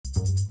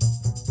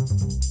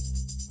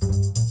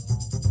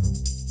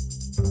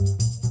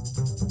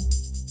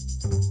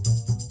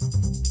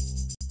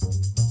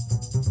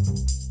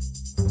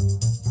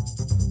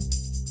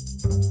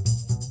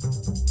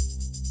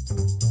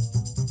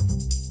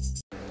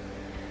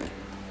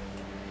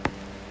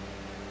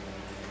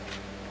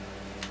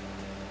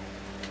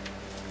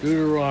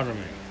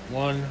Deuteronomy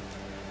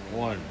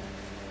 1:1.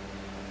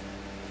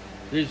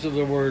 These are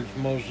the words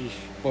Moses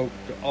spoke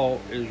to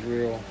all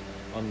Israel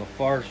on the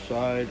far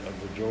side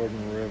of the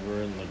Jordan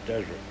River in the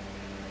desert,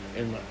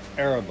 in the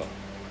Arabah,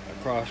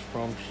 across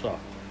from Suf,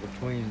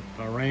 between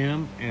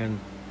Aram and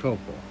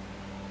Topo,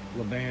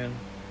 Laban,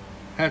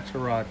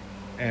 Hatzeroth,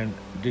 and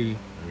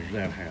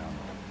Di-Zetham,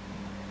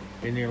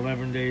 in the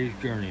 11 days'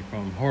 journey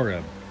from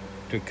Horeb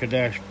to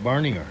Kadesh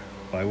Barnea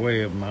by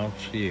way of Mount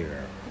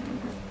Seir.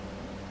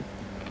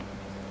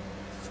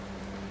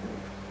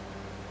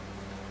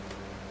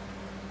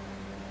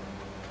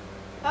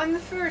 On the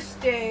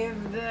first day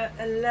of the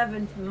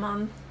 11th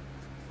month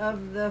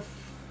of the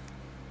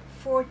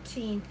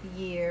 14th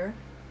year,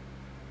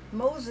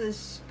 Moses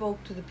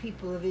spoke to the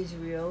people of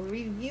Israel,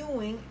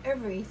 reviewing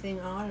everything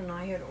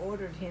Adonai had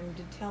ordered him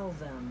to tell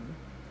them.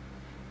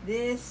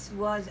 This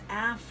was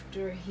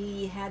after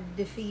he had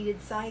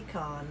defeated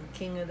Sihon,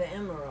 king of the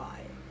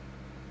Amorite,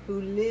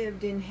 who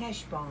lived in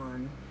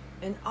Heshbon,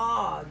 and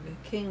Og,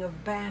 king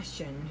of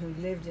Bashan,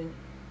 who lived in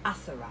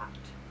Asarat,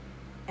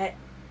 at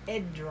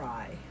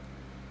Edrei,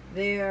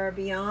 there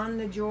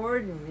beyond the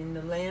Jordan in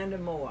the land of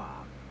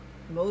Moab.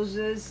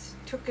 Moses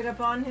took it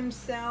upon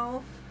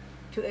himself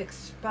to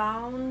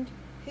expound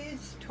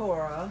his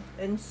Torah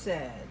and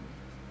said,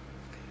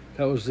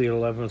 That was the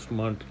 11th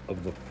month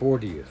of the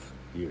 40th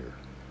year.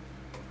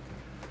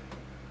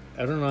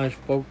 Adonai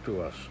spoke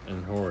to us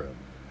in Horeb.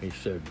 He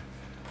said,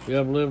 You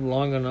have lived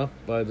long enough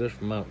by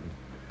this mountain.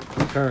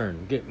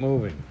 Turn, get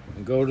moving,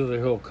 and go to the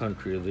hill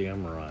country of the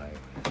Amorite,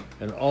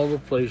 and all the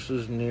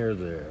places near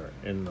there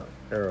in the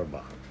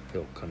Arabah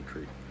hill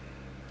country,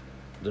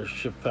 the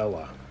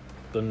Shephelah,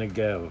 the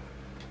Negev,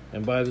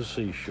 and by the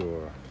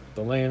seashore,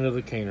 the land of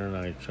the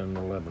Canaanites and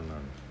the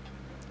Lebanon,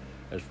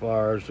 as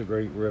far as the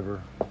great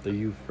river, the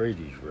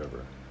Euphrates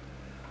River.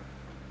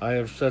 I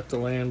have set the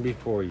land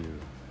before you.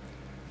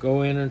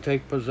 Go in and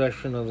take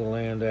possession of the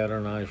land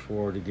Adonai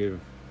swore to give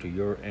to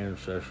your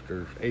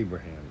ancestors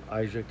Abraham,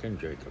 Isaac, and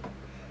Jacob,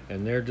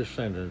 and their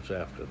descendants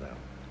after them.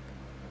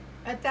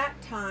 At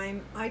that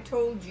time I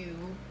told you,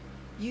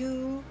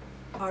 you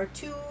are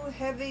too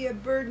heavy a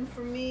burden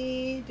for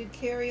me to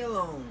carry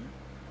alone.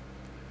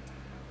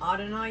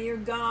 Adonai your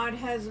God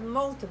has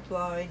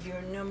multiplied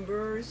your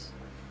numbers,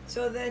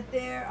 so that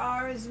there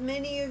are as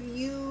many of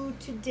you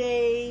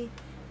today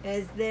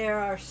as there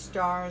are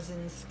stars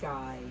in the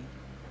sky.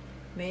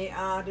 May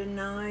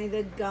Adonai,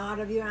 the God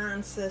of your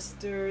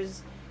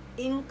ancestors,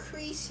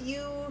 increase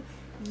you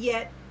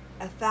yet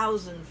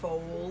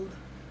 1,000-fold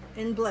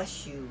and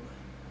bless you,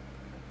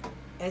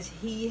 as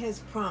he has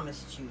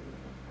promised you.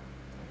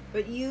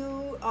 But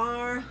you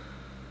are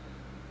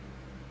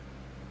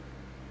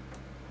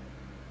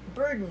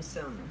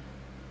burdensome,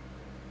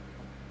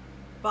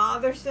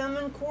 bothersome,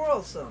 and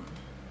quarrelsome.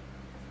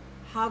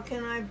 How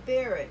can I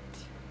bear it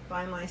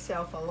by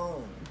myself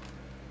alone?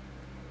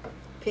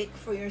 Pick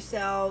for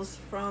yourselves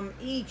from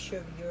each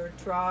of your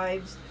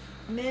tribes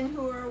men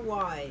who are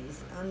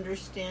wise,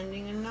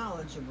 understanding, and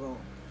knowledgeable,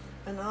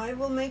 and I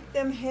will make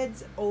them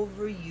heads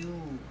over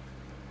you.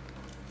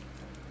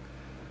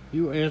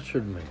 You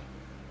answered me.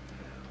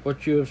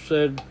 What you have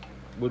said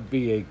would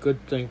be a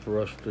good thing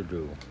for us to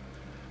do.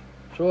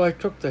 So I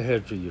took the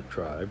heads of your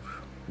tribes,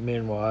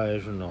 men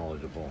wise and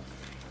knowledgeable,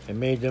 and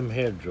made them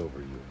heads over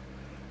you,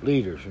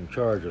 leaders in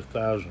charge of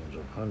thousands,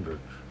 of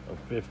hundreds, of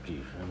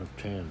fifties, and of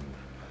tens,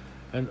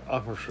 and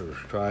officers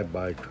tribe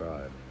by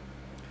tribe.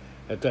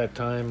 At that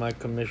time I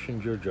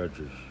commissioned your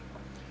judges.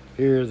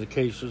 Hear the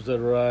cases that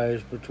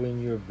arise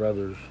between your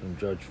brothers, and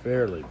judge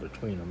fairly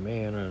between a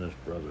man and his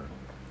brother,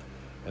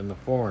 and the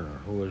foreigner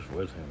who is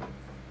with him.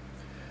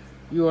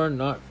 You are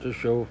not to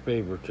show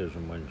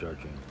favoritism when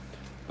judging,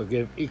 but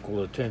give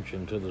equal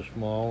attention to the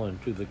small and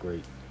to the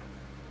great.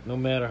 No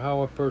matter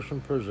how a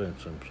person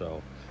presents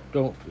himself,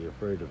 don't be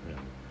afraid of him,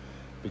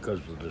 because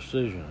the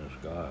decision is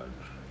God's.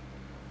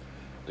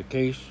 The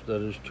case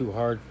that is too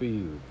hard for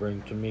you,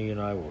 bring to me, and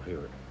I will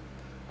hear it.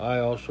 I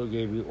also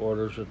gave you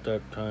orders at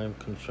that time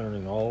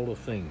concerning all the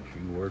things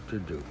you were to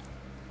do.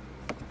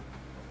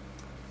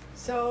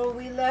 So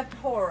we left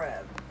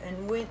Horeb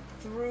and went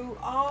through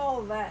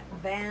all that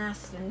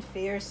vast and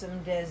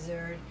fearsome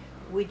desert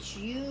which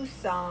you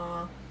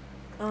saw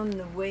on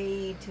the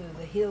way to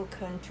the hill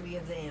country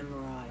of the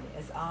Amorite,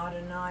 as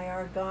Adonai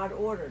our God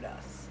ordered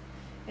us.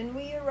 And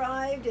we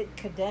arrived at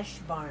Kadesh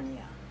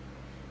Barnea.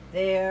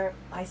 There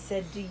I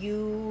said to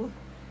you,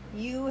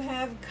 You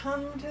have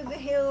come to the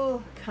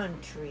hill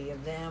country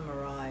of the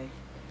Amorite,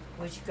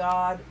 which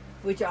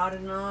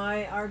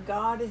Adonai our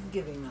God is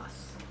giving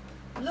us.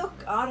 Look,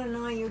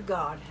 Adonai your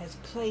God has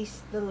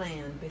placed the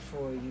land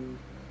before you.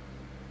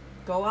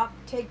 Go up,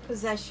 take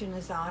possession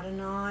as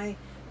Adonai,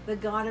 the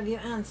God of your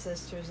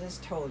ancestors, has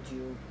told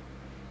you.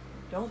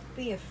 Don't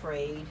be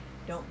afraid,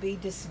 don't be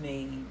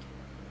dismayed.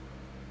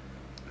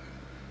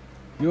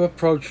 You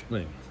approached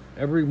me,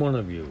 every one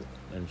of you,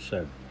 and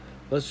said,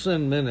 Let's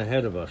send men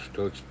ahead of us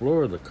to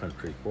explore the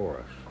country for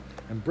us,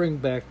 and bring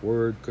back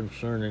word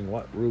concerning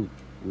what route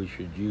we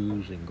should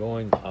use in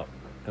going up,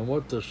 and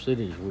what the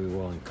cities we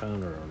will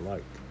encounter are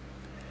like.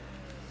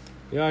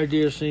 The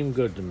idea seemed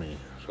good to me,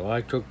 so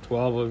I took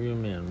 12 of you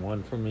men,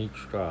 one from each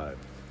tribe,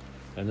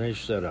 and they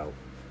set out,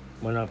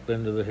 went up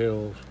into the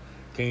hills,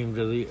 came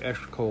to the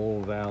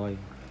Eshcol Valley,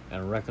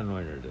 and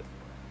reconnoitered it.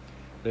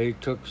 They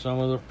took some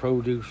of the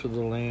produce of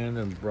the land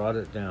and brought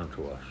it down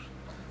to us.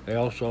 They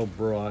also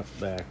brought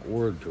back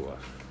word to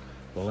us.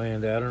 The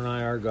land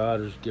Adonai our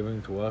God is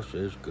giving to us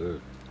is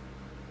good.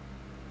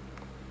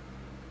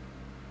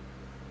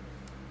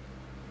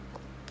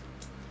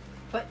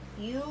 But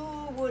you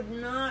would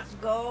not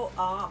go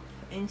up.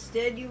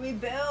 Instead, you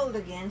rebelled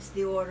against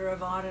the order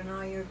of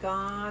Adonai your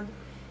God,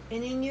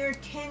 and in your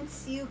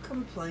tents you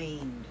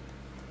complained.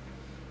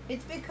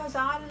 It's because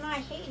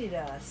Adonai hated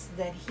us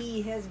that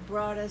he has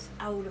brought us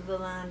out of the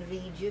land of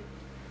Egypt,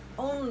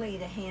 only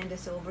to hand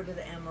us over to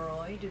the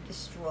Amoroi to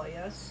destroy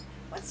us.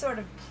 What sort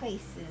of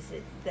place is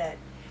it that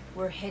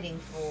we're heading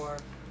for?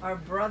 Our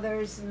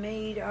brothers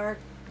made our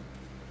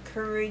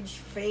courage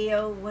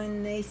fail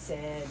when they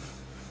said,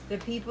 "The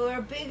people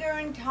are bigger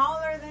and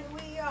taller than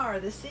we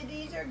are. The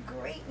cities are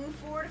great and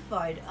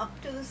fortified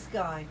up to the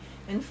sky.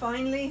 And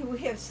finally, we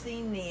have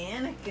seen the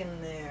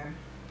Anakim there."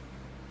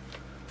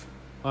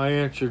 I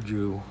answered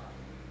you,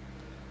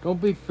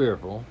 "Don't be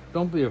fearful,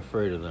 don't be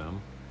afraid of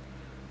them.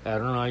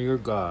 Adonai your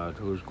God,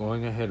 who is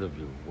going ahead of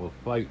you, will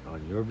fight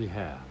on your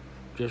behalf,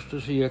 just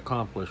as he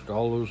accomplished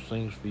all those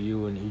things for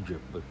you in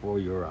Egypt before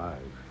your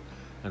eyes,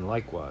 and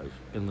likewise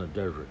in the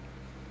desert,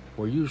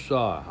 where you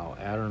saw how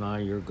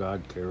Adonai your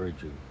God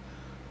carried you,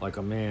 like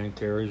a man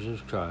carries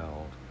his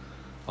child,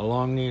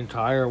 along the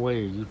entire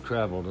way you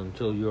traveled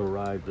until you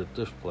arrived at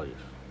this place.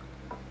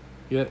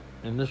 Yet,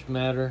 in this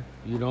matter,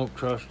 you don't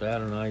trust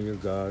Adonai your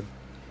God,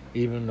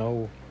 even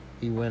though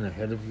he went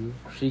ahead of you,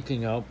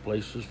 seeking out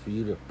places for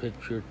you to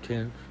pitch your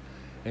tents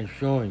and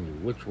showing you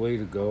which way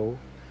to go,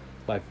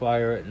 by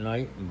fire at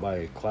night and by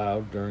a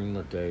cloud during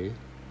the day."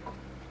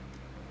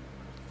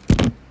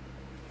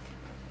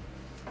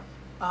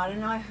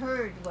 Adonai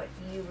heard what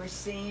you were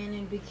saying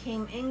and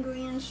became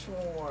angry and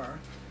swore,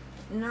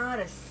 "Not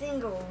a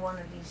single one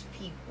of these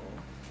people,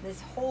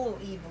 this whole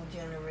evil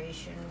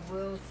generation,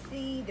 will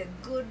see the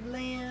good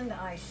land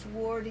I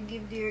swore to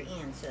give to your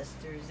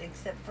ancestors,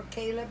 except for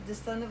Caleb the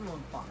son of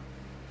Mephibosheth.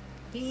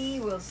 He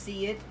will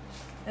see it,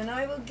 and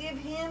I will give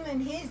him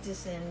and his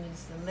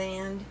descendants the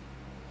land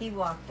he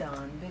walked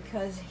on,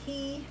 because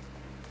he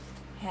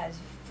has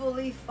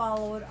fully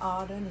followed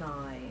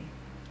Adonai."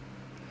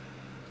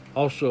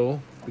 Also,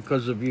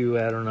 because of you,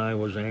 Adonai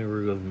was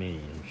angry with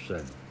me and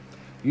said,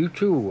 "You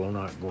too will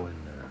not go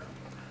in there.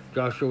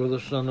 Joshua the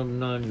son of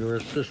Nun, your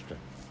assistant,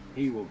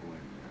 he will go in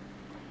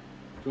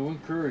there. So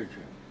encourage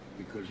him,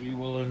 because he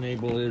will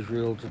enable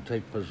Israel to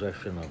take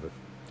possession of it.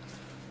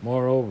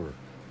 Moreover,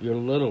 your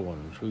little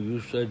ones, who you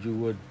said you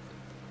would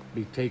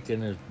be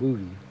taken as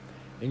booty,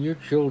 and your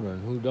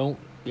children, who don't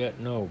yet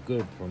know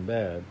good from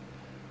bad,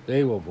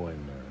 they will go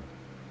in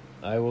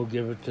there. I will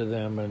give it to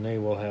them, and they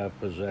will have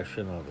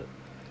possession of it.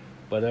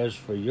 But as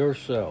for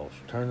yourselves,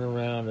 turn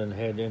around and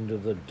head into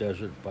the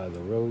desert by the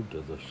road to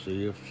the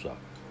Sea of Suck."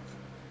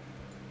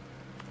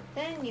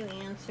 Then you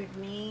answered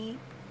me,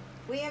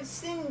 "We have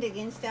sinned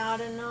against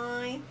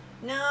Adonai.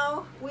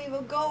 Now we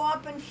will go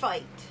up and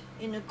fight,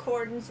 in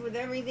accordance with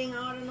everything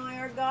Adonai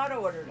our God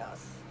ordered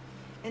us.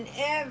 And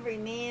every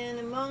man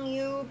among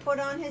you put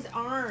on his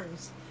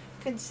arms,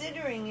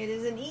 considering it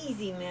is an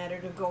easy matter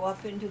to go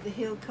up into the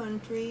hill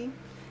country."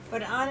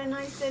 But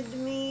Adonai said to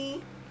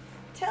me,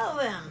 "Tell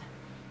them,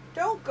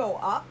 don't go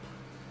up,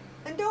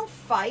 and don't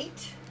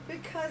fight,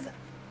 because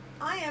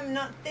I am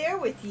not there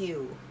with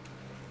you.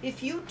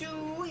 If you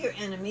do, your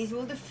enemies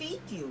will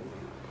defeat you."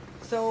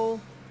 So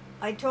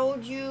I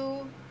told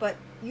you, but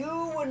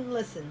you wouldn't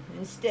listen.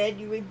 Instead,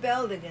 you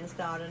rebelled against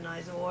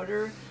Adonai's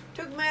order,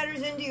 took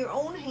matters into your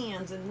own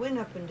hands, and went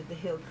up into the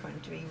hill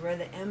country, where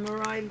the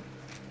Amoroi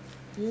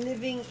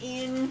living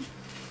in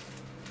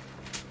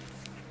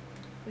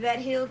that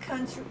hill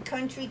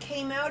country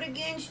came out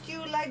against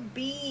you like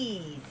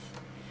bees,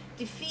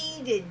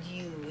 defeated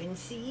you in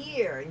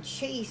Seir, and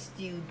chased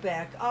you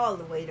back all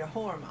the way to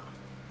Hormah.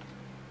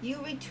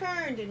 You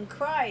returned and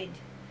cried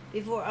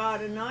before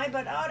Adonai,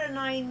 but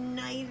Adonai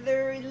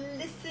neither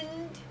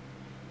listened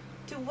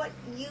to what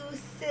you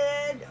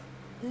said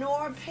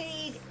nor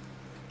paid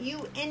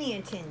you any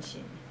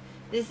attention.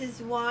 This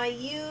is why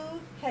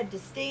you had to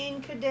stay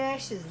in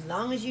Kadesh as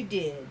long as you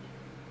did.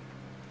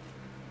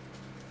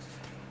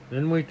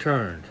 Then we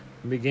turned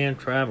and began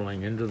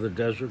traveling into the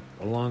desert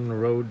along the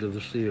road to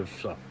the Sea of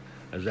Suck,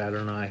 as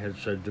Adonai had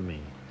said to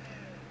me,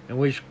 and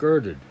we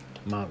skirted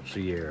Mount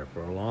Seir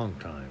for a long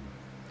time.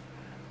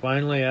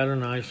 Finally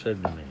Adonai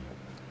said to me,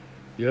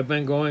 "You have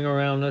been going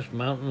around this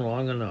mountain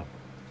long enough.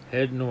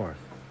 Head north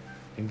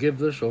and give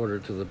this order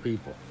to the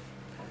people.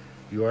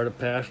 You are to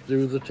pass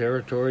through the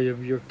territory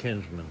of your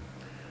kinsmen,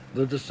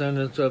 the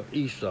descendants of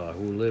Esau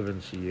who live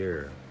in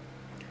Seir.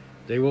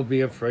 They will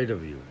be afraid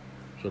of you,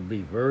 so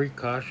be very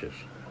cautious,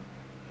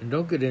 and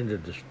don't get into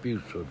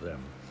disputes with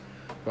them,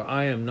 for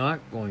I am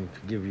not going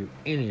to give you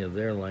any of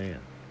their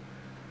land.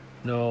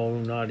 No,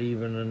 not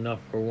even enough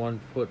for 1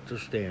 foot to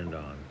stand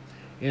on,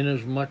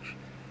 inasmuch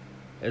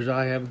as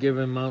I have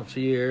given Mount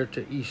Seir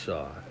to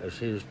Esau as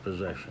his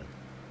possession.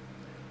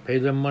 Pay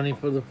them money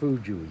for the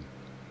food you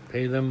eat.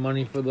 Pay them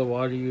money for the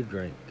water you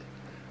drink.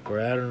 For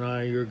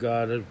Adonai your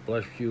God has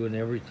blessed you in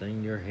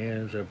everything your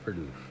hands have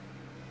produced.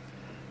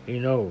 He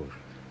knows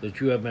that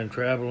you have been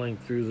traveling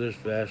through this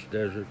vast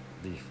desert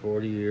these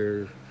 40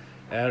 years.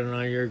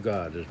 Adonai your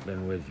God has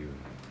been with you,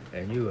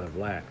 and you have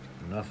lacked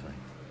nothing.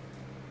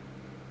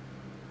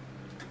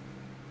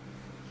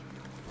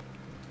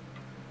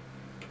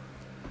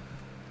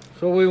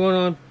 So we went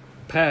on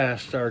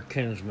past our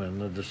kinsmen,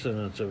 the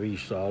descendants of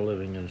Esau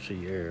living in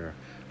Seir,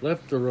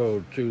 left the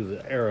road to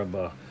the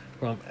Arabah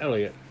from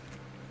Eliot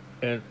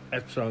and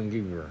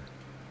Etzon-Geber,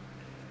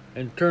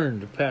 and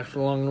turned to pass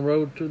along the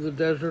road to the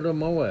desert of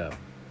Moab.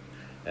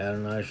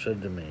 Adonai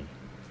said to me,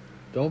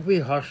 "Don't be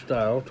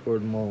hostile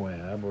toward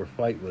Moab or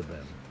fight with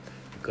them,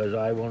 because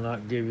I will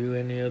not give you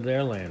any of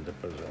their land to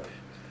possess,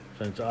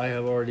 since I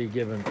have already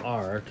given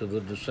Ar to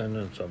the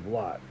descendants of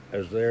Lot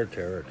as their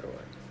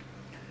territory."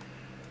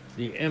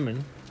 The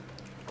Ammon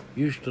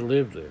used to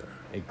live there,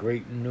 a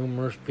great and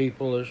numerous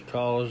people as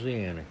tall as the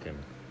Anakim.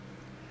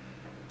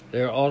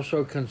 They are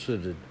also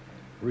considered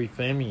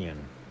Rephaian,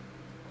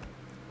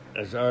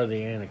 as are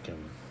the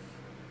Anakim,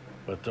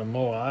 but the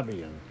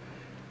Moabian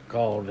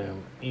called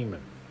them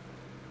Ammon.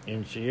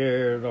 In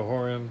Seir the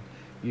Horim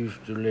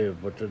used to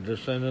live, but the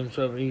descendants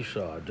of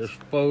Esau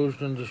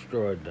disposed and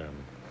destroyed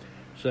them,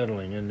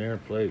 settling in their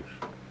place.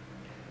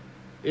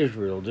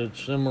 Israel did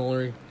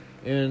similarly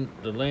in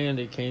the land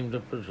it came to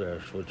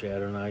possess, which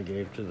Adonai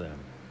gave to them.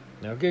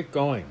 Now get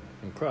going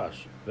and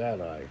cross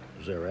Vadai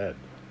Zered.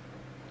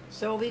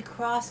 So we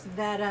crossed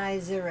Vadai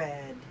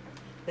Zered.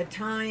 The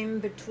time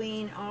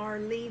between our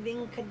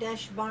leaving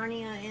Kadesh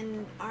Barnea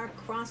and our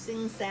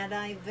crossing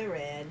Vadai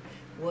Zered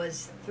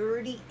was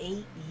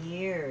 38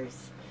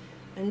 years,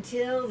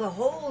 until the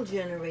whole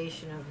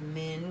generation of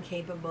men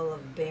capable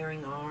of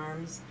bearing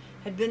arms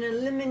had been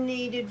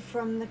eliminated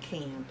from the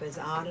camp, as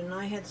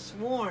Adonai had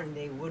sworn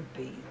they would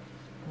be.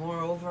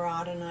 Moreover,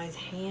 Adonai's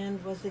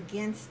hand was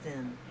against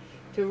them,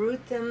 to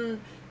root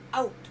them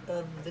out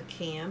of the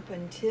camp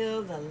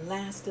until the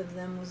last of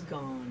them was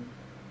gone.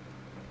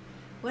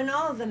 When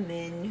all the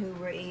men who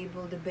were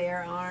able to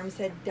bear arms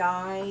had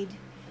died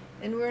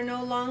and were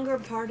no longer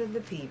part of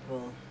the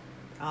people,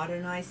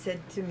 Adonai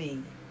said to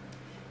me,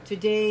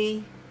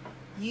 "Today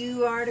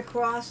you are to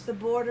cross the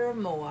border of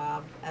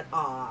Moab at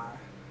Ar.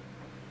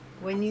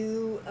 When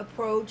you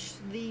approach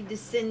the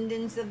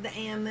descendants of the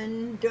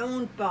Ammon,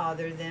 don't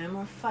bother them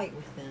or fight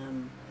with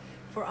them,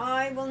 for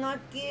I will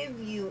not give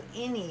you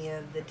any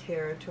of the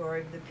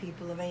territory of the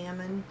people of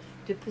Ammon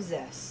to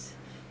possess,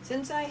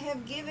 since I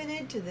have given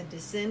it to the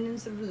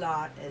descendants of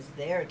Lot as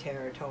their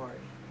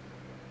territory."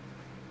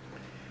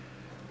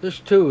 This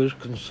too is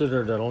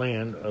considered a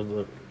land of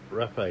the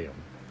Rephaim.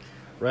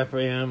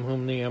 Rephaim,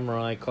 whom the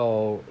Amorite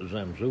call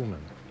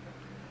Zamzummim,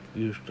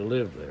 used to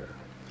live there.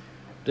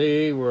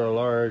 They were a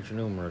large,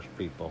 numerous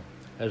people,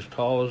 as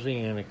tall as the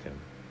Anakim.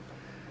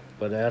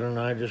 But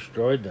Adonai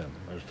destroyed them,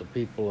 as the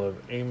people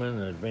of Ammon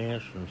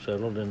advanced and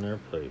settled in their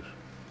place,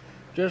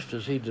 just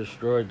as he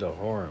destroyed the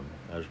Horim,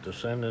 as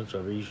descendants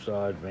of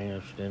Esau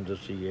advanced into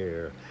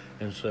Seir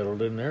and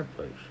settled in their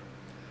place,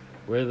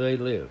 where they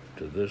live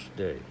to this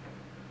day.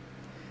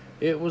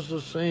 It was the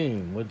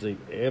same with the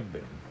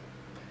Ebim,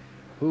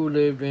 who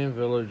lived in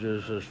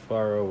villages as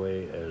far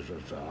away as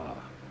Azah.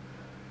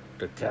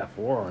 The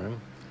Caphorim,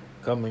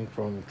 coming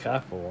from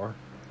Kaphor,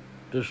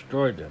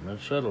 destroyed them and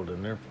settled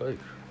in their place.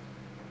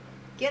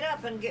 Get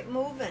up and get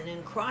moving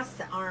and cross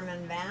the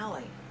Arnon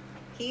Valley.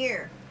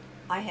 Here,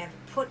 I have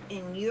put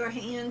in your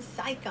hand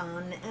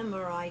Sihon the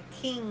Amorite,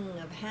 king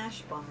of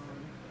Heshbon,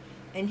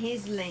 and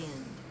his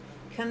land.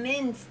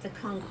 Commence the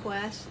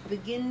conquest,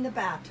 begin the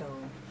battle.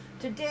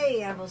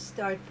 Today I will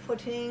start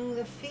putting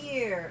the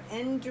fear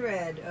and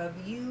dread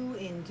of you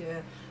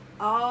into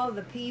all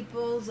the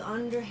peoples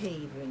under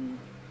heaven,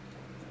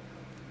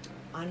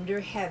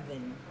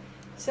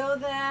 so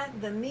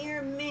that the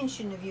mere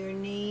mention of your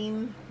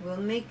name will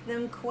make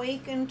them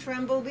quake and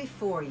tremble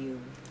before you.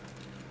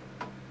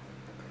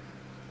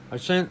 I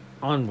sent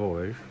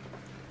envoys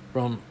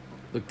from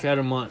the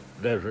Kadamot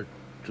desert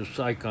to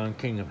Sihon,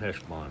 king of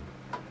Heshbon,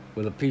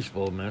 with a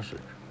peaceful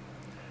message.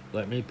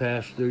 Let me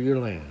pass through your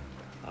land.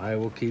 I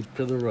will keep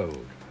to the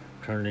road,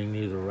 turning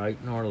neither right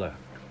nor left.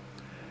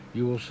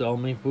 You will sell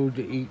me food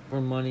to eat for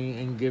money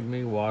and give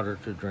me water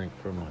to drink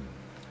for money.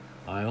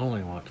 I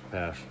only want to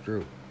pass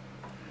through.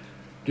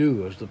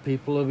 Do as the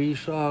people of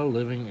Esau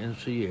living in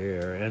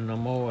Seir and the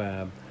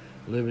Moab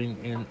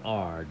living in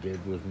Ar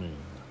did with me,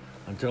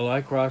 until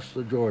I cross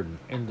the Jordan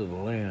into the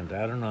land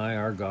Adonai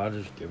our God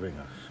is giving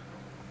us.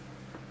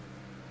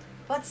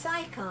 But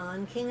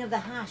Sihon, king of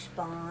the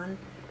Heshbon,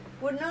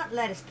 would not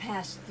let us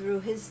pass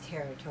through his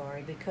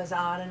territory, because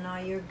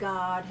Adonai your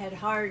God had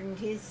hardened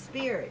his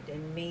spirit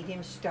and made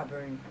him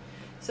stubborn,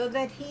 so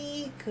that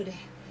he could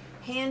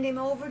hand him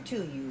over to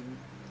you,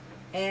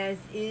 as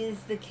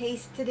is the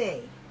case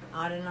today.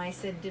 Adonai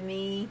said to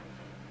me,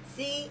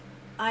 "See,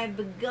 I've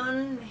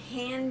begun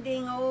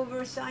handing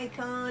over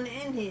Sicon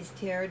and his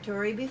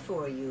territory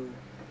before you.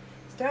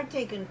 Start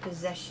taking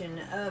possession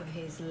of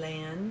his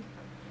land.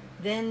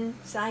 Then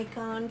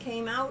Sicon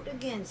came out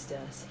against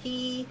us,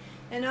 he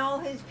and all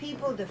his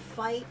people, to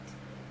fight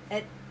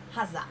at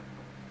Hazah.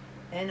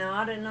 And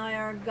Adonai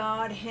our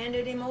God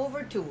handed him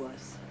over to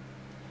us,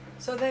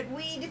 so that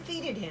we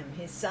defeated him,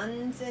 his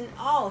sons, and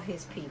all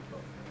his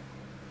people.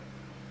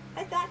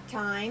 At that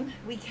time,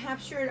 we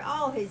captured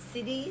all his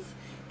cities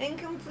and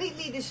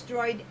completely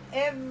destroyed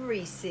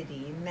every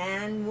city,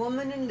 man,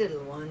 woman, and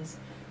little ones.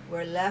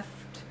 We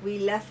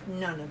left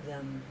none of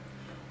them.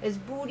 As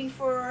booty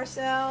for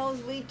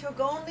ourselves, we took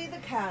only the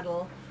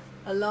cattle,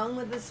 along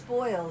with the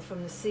spoil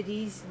from the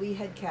cities we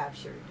had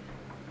captured.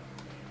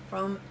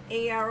 From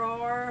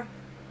Aror,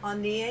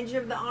 on the edge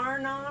of the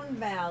Arnon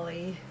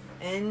Valley,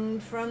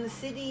 and from the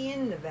city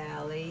in the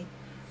valley,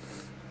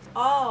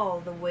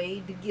 all the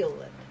way to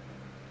Gilead,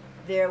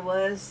 there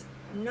was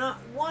not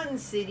one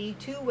city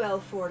too well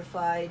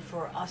fortified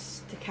for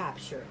us to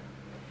capture.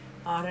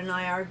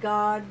 Adonai our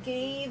God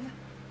gave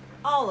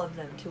all of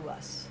them to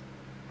us.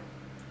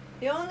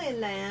 The only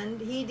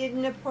land you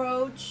didn't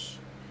approach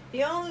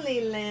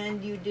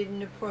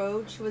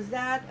was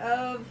that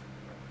of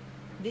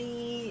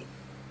the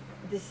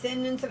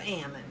descendants of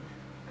Ammon,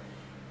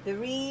 the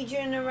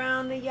region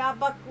around the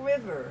Yabuk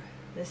River,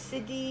 the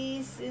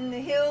cities in the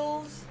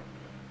hills,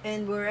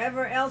 and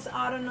wherever else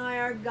Adonai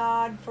our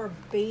God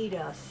forbade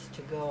us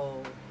to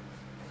go.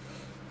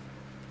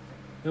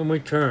 And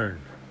we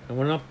turned and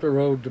went up the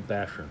road to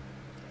Bashan.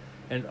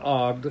 And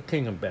Og, the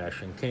king of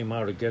Bashan, came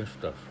out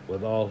against us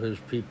with all his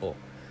people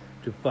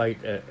to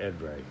fight at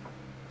Edrei.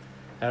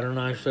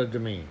 Adonai said to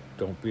me,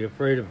 "Don't be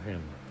afraid of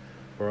him,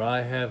 for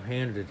I have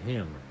handed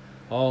him,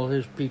 all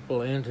his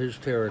people and his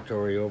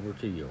territory over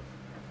to you.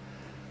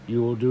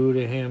 You will do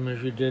to him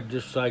as you did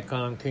to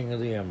Sicon, king of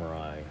the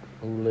Amorite,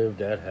 who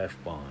lived at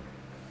Heshbon."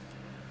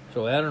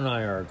 So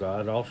Adonai our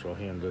God also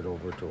handed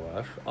over to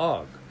us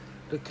Og,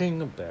 the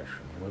king of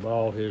Bashan, with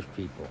all his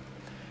people,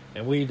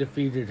 and we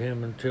defeated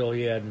him until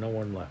he had no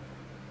one left.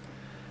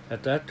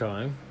 At that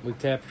time, we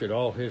captured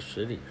all his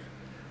cities.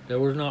 There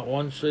was not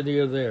one city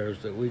of theirs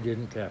that we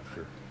didn't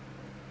capture.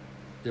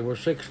 There were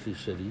 60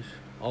 cities,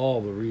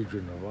 all the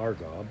region of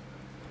Argob,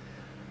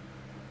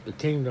 the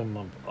kingdom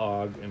of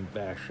Og and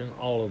Bashan,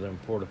 all of them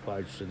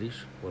fortified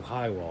cities with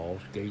high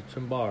walls, gates,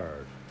 and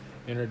bars,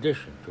 in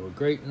addition to a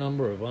great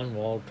number of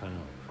unwalled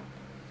towns.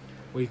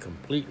 We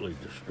completely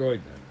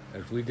destroyed them,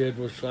 as we did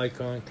with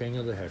Sicon, king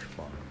of the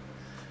Heshbon,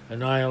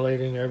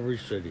 annihilating every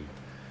city,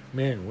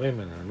 men,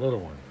 women, and little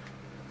ones.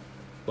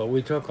 But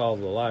we took all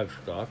the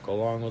livestock,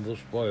 along with the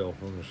spoil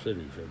from the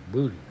cities, as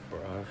booty for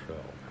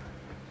ourselves.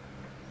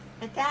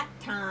 At that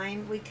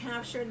time, we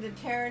captured the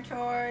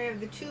territory of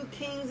the 2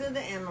 kings of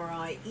the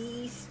Amorite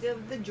east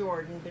of the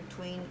Jordan,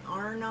 between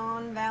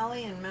Arnon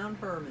Valley and Mount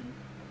Hermon.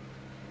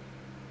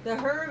 The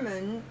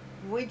Hermon,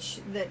 which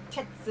the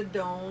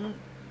Tetzadon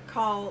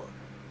called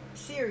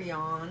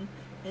Sirion,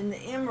 and the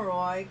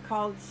Amorite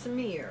called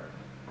Samir.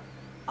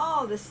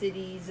 All the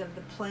cities of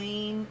the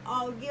plain,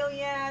 all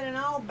Gilead and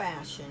all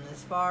Bashan,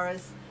 as far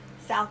as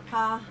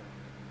Salcah,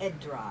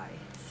 Edrei,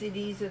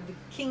 cities of the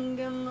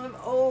kingdom of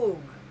Og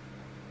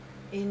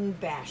in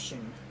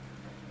Bashan.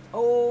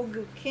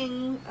 Og,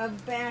 king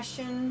of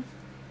Bashan,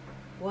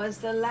 was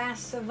the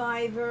last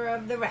survivor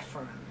of the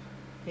Rephaim.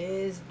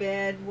 His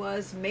bed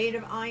was made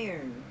of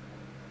iron.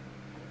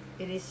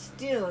 It is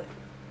still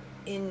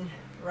in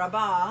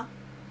Rabbah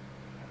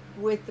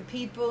with the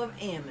people of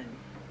Ammon.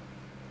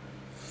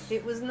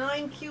 It was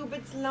 9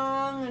 cubits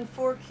long and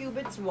 4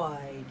 cubits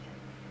wide,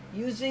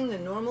 using the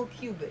normal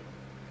cubit,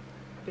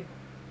 but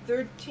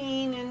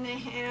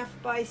 13.5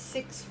 by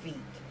 6 feet.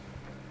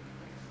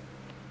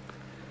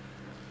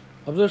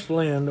 Of this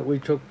land that we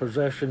took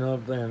possession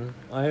of then,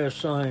 I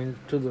assigned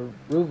to the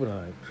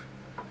Reubenites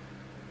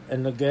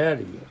and the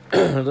Gadi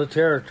the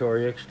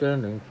territory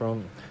extending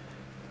from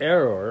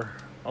Aror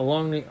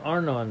along the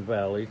Arnon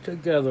Valley,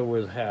 together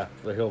with half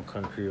the hill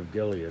country of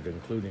Gilead,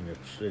 including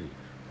its cities.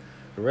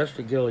 The rest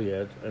of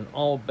Gilead and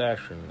all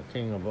Bashan, the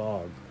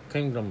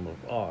kingdom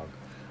of Og,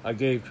 I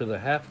gave to the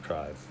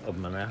half-tribe of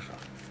Manasseh.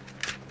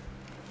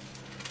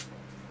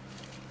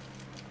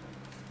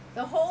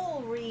 The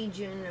whole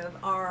region of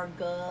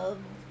Argob,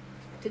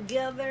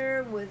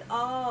 together with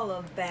all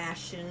of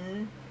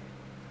Bashan,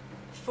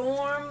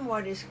 form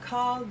what is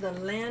called the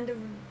land of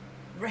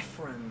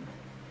Rephaim.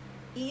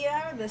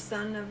 The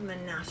son of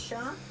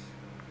Manasseh,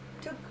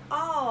 took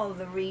all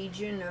the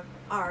region of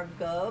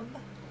Argob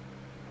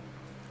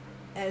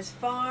as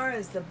far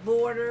as the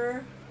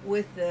border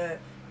with the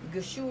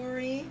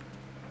Geshuri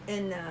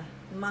and the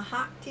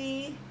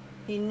Mahati.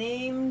 He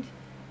named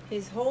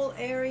his whole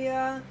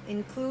area,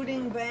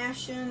 including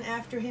Bashan,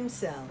 after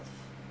himself.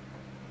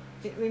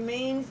 It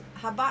remains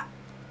Habat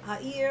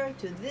Ha'ir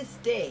to this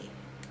day.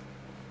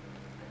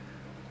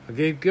 I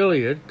gave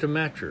Gilead to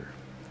Machir,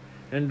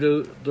 and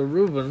to the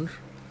Reubens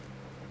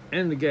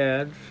and the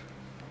Gads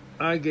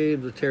I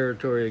gave the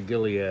territory of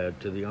Gilead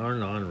to the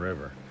Arnon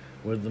River,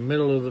 with the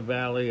middle of the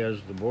valley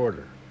as the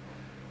border.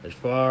 as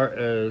far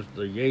as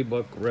the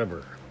Yabuk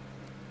River,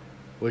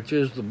 which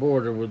is the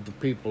border with the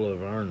people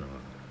of Arnon.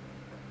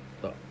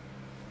 The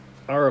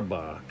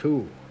Arabah,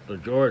 too, the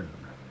Jordan,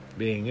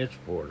 being its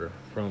border,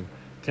 from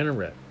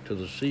Kinneret to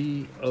the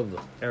Sea of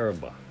the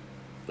Arabah,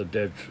 the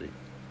Dead Sea,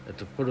 at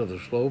the foot of the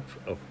slopes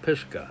of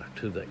Pisgah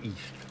to the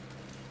east.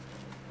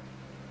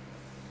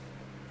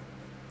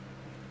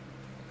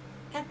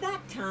 At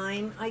that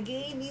time I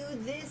gave you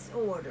this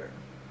order.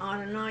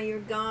 Adonai your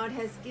God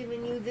has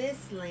given you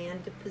this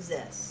land to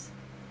possess.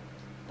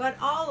 But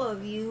all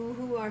of you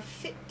who are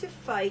fit to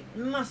fight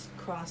must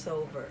cross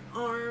over,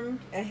 armed,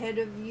 ahead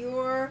of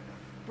your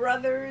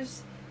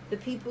brothers, the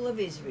people of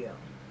Israel.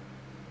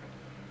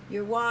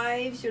 Your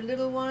wives, your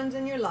little ones,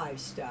 and your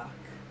livestock.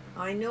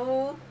 I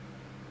know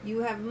you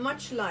have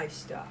much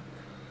livestock.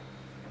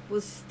 Will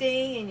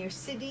stay in your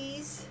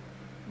cities,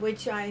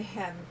 which I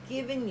have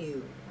given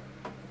you,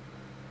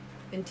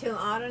 until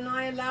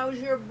Adonai allows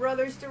your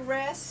brothers to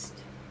rest,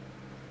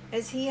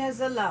 as he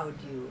has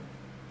allowed you,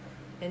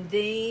 and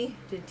they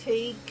to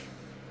take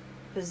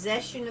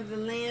possession of the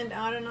land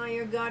Adonai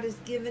your God has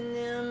given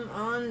them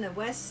on the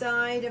west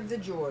side of the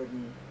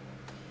Jordan.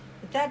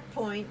 At that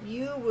point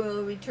you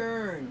will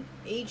return,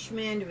 each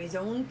man to his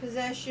own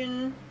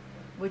possession,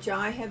 which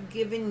I have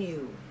given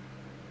you.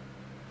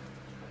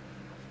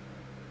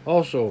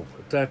 Also,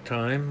 at that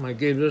time, I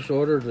gave this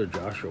order to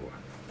Joshua.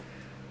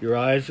 Your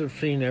eyes have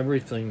seen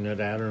everything that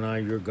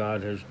Adonai your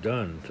God has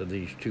done to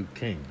these two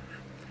kings.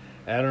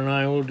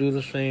 Adonai will do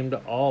the same to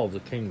all the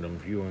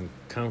kingdoms you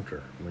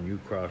encounter when you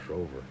cross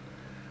over.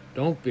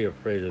 Don't be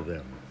afraid of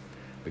them,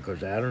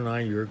 because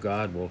Adonai your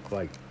God will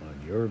fight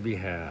on your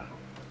behalf.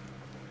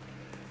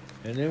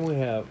 And then we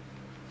have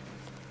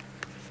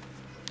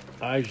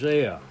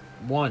Isaiah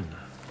 1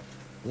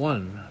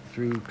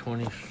 through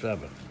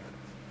 27.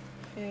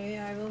 Okay,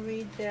 I will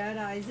read that.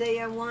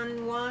 Isaiah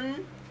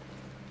 1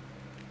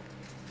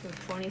 through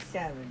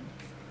 27.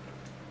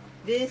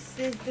 This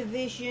is the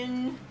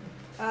vision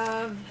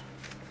of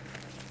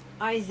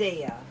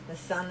Isaiah, the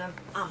son of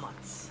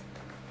Amoz,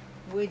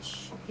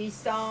 which he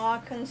saw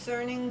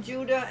concerning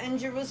Judah and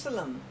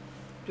Jerusalem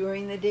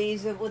during the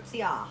days of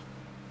Uzziah,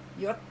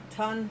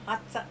 Yotam,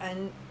 Hatzah,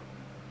 and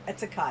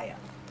Hezekiah,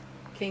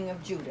 king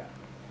of Judah.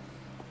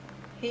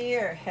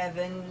 Hear,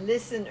 heaven,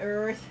 listen,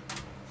 earth,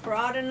 for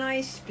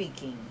Adonai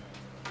speaking.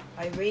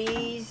 I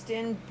raised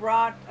and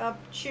brought up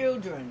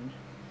children,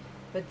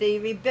 but they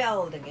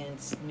rebelled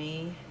against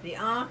me. The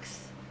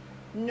ox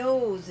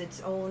knows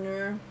its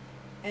owner,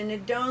 and the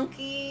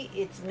donkey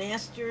its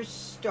master's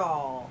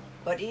stall.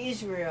 But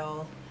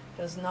Israel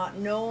does not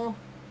know.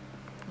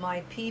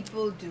 My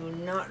people do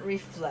not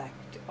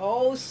reflect.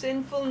 O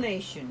sinful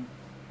nation,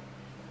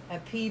 a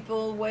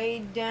people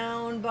weighed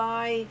down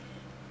by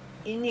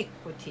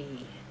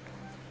iniquity,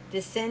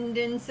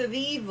 descendants of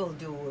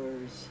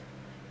evildoers,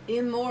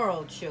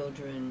 immoral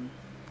children.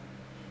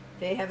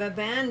 They have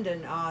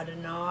abandoned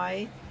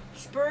Adonai,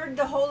 spurned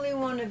the Holy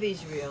One of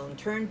Israel, and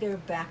turned their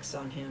backs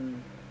on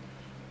him.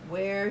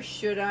 Where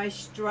should I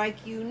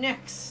strike you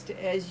next,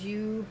 as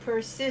you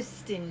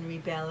persist in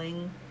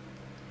rebelling?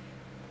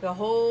 The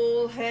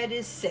whole head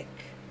is sick,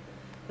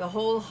 the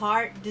whole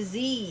heart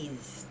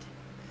diseased.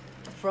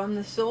 From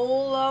the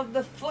sole of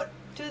the foot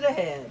to the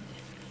head,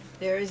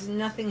 there is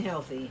nothing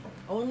healthy,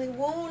 only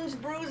wounds,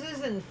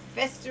 bruises, and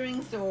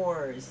festering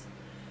sores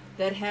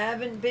that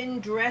haven't been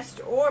dressed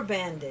or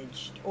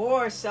bandaged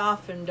or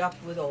softened up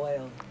with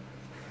oil.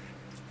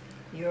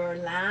 Your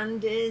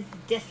land is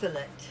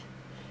desolate.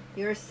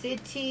 Your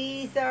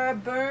cities are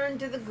burned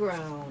to the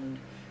ground.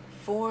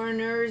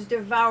 Foreigners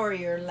devour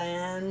your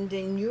land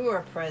in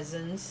your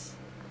presence.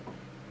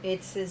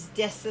 It's as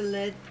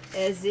desolate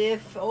as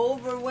if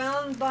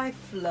overwhelmed by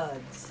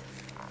floods.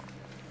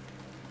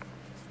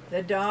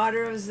 The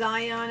daughter of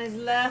Zion is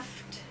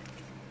left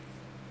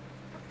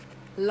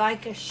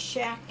like a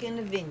shack in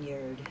a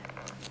vineyard,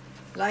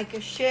 like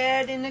a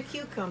shed in a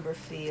cucumber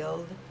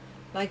field,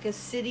 like a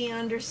city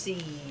under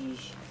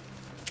siege.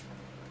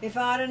 If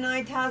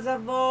Adonai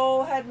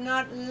Tazavo had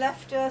not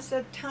left us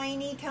a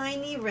tiny,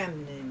 tiny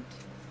remnant,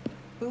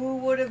 we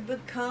would have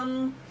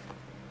become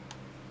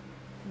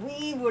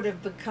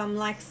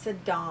like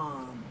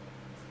Sodom.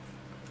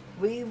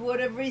 We would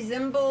have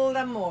resembled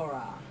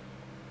Amorah.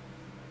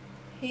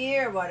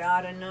 Hear what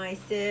Adonai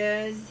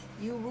says,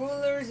 you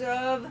rulers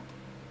of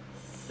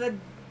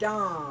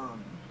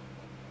Sodom.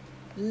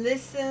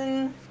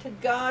 Listen to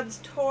God's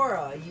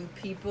Torah, you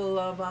people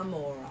of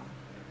Amorah.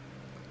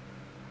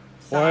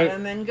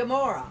 Sodom and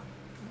Gomorrah.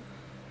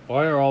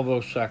 Why are all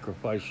those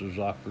sacrifices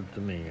offered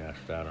to me?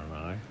 Asked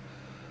Adonai.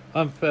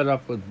 I'm fed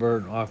up with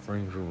burnt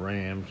offerings of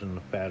rams and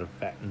the fat of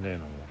fattened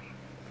animals.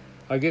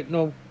 I get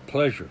no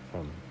pleasure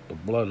from the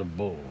blood of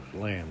bulls,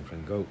 lambs,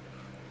 and goats.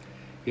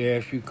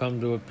 Yes, you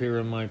come to appear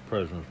in my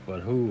presence,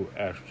 but who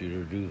asked you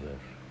to do this?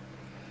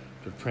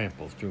 To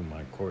trample through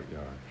my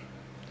courtyards.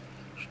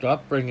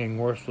 Stop bringing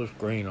worthless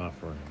grain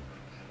offerings.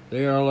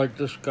 They are like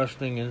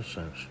disgusting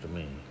incense to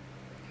me.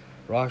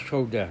 Rosh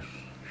Hodesh,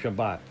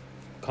 Shabbat,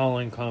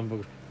 calling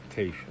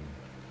convocations.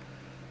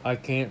 I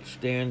can't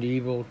stand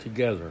evil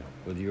together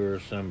with your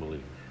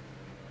assemblies.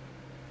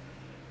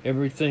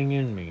 Everything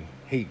in me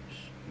hates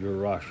your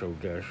Rosh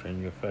Hodesh and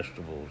your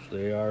festivals.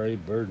 They are a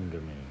burden to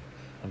me.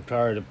 I'm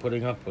tired of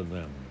putting up with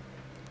them.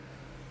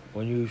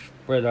 When you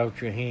spread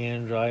out your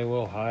hands, I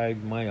will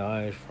hide my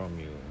eyes from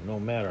you, no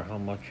matter how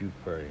much you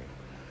pray.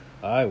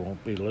 I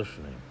won't be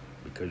listening,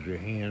 because your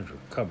hands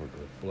are covered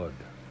with blood.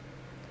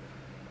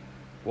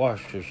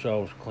 Wash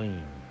yourselves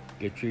clean.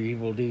 Get your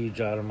evil deeds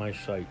out of my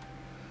sight.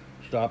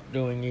 Stop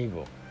doing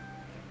evil.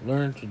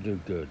 Learn to do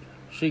good.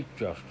 Seek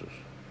justice.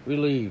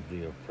 Relieve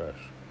the oppressed.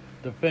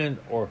 Defend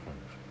orphans.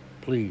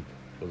 Plead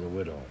for the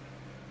widow.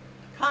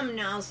 Come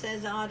now,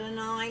 says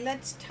Adonai,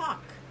 let's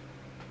talk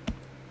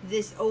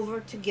this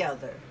over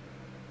together.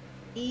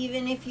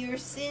 Even if your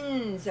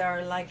sins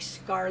are like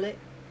scarlet,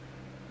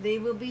 they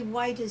will be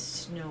white as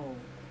snow.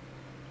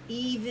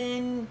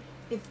 Even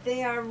if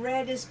they are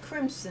red as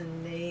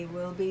crimson, they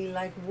will be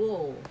like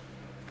wool.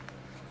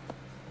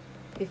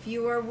 If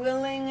you are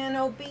willing and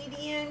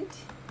obedient,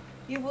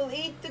 you will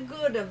eat the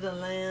good of the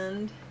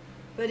land.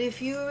 But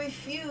if you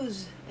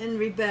refuse and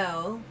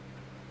rebel,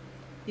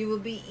 you will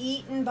be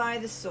eaten by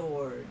the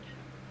sword.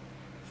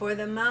 For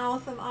the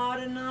mouth of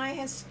Adonai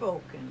has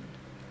spoken.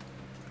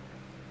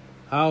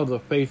 How the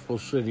faithful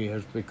city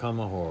has become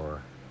a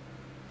horror.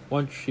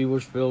 Once she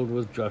was filled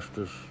with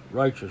justice,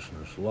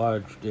 righteousness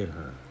lodged in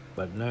her,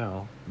 but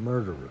now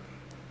murderers.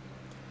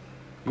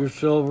 Your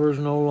silver is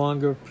no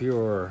longer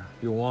pure,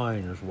 your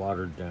wine is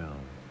watered down.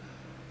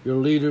 Your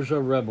leaders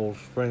are rebels,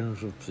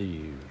 friends of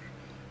thieves.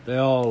 They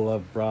all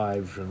love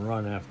bribes and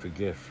run after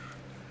gifts.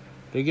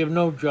 They give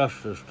no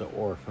justice to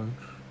orphans.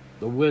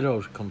 The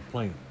widow's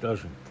complaint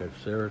doesn't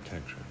catch their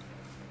attention.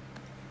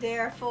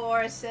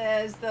 Therefore,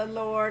 says the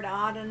Lord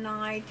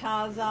Adonai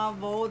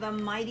Tazavo, the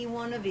mighty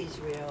one of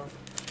Israel,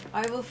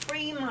 I will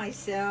free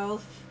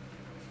myself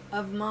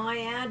of my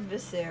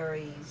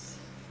adversaries.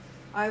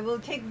 I will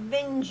take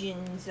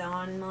vengeance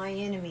on my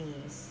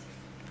enemies.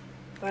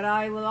 But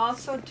I will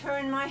also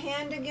turn my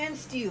hand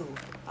against you.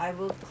 I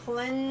will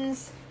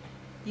cleanse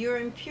your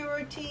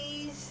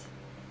impurities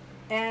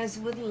as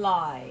with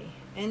lye,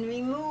 and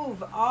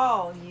remove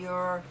all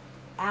your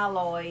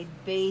alloyed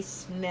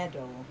base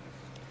metal.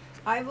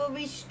 I will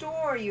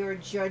restore your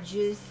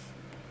judges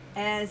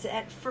as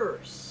at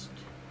first,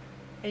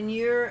 and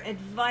your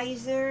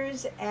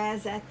advisors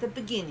as at the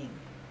beginning.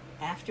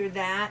 After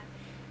that,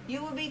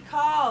 you will be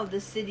called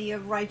the city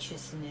of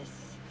righteousness,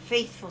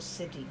 faithful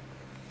city.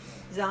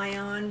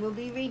 Zion will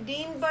be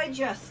redeemed by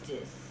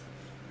justice,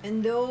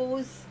 and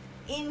those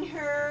in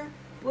her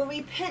will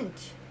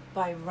repent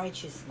by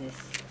righteousness.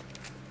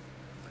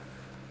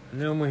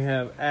 And then we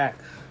have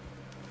Acts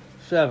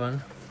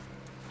 7,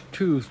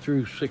 2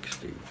 through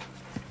 60.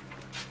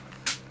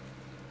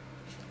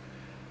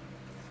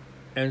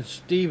 And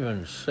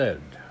Stephen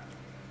said,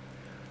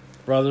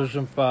 Brothers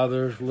and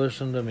fathers,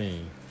 listen to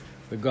me.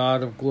 The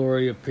God of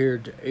glory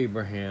appeared to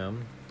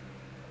Abraham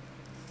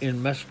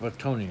in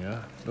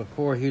Mesopotamia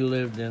before he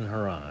lived in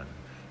Haran,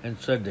 and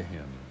said to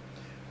him,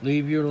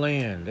 Leave your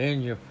land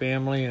and your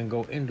family and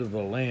go into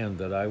the land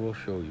that I will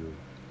show you.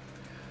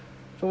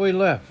 So he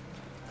left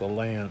the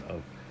land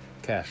of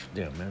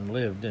Kasdim and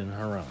lived in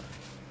Haran.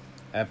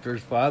 After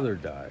his father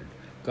died,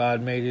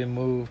 God made him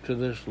move to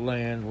this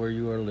land where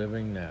you are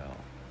living now.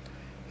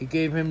 He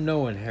gave him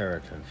no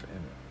inheritance in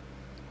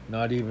it,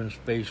 not even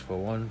space for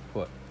 1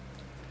 foot.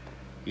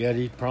 Yet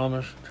he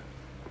promised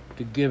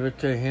to give it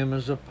to him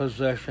as a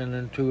possession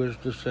and to his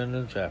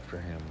descendants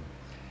after him,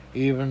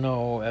 even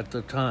though at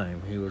the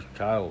time he was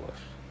childless.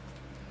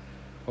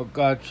 What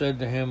God said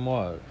to him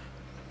was,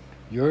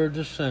 Your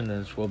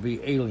descendants will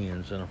be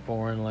aliens in a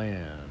foreign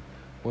land,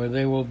 where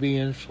they will be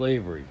in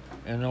slavery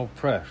and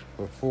oppressed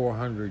for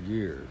 400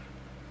 years.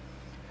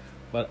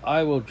 But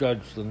I will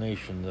judge the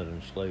nation that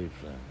enslaves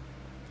them,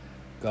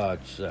 God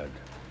said,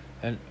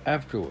 and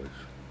afterwards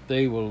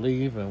they will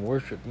leave and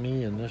worship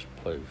me in this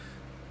place.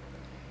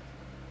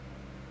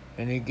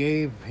 And he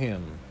gave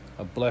him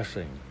a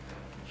blessing,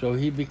 so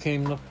he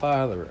became the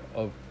father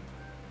of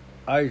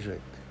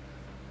Isaac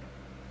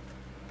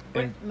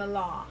and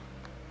Malah,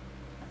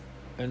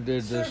 and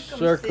did the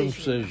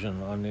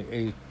circumcision on the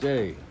 8th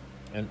day.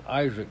 And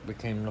Isaac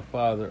became the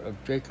father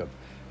of Jacob,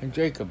 and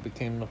Jacob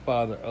became the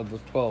father of the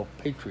 12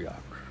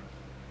 patriarchs.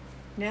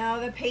 Now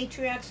the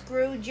patriarchs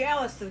grew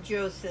jealous of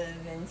Joseph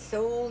and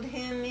sold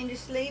him into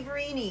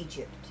slavery in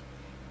Egypt.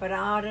 But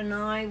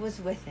Adonai was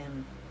with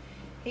him.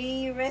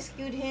 He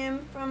rescued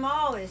him from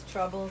all his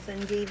troubles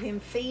and gave him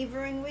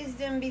favor and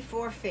wisdom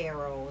before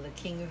Pharaoh, the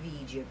king of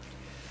Egypt,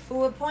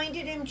 who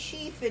appointed him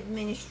chief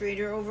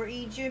administrator over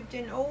Egypt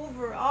and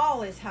over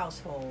all his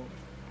household.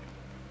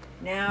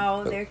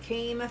 Now there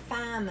came a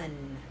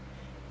famine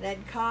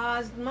that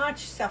caused much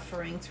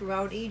suffering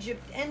throughout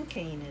Egypt and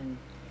Canaan.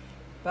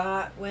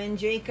 But when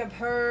Jacob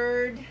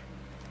heard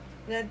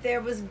that there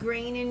was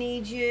grain in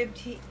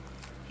Egypt,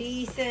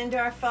 he sent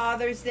our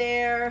fathers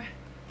there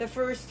the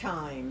first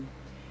time.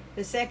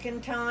 The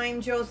second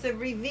time, Joseph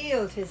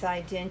revealed his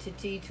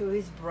identity to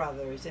his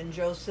brothers, and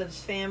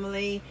Joseph's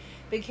family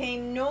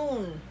became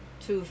known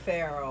to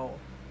Pharaoh.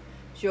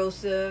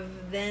 Joseph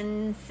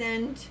then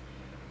sent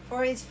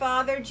for his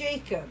father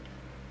Jacob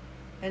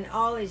and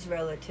all his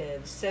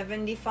relatives,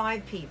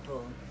 75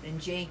 people.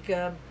 And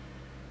Jacob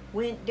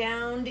went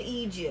down to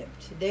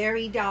Egypt. There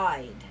he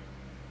died,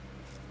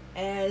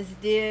 as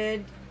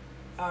did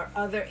our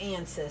other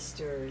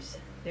ancestors.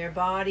 Their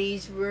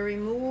bodies were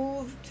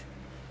removed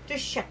to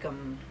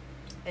Shechem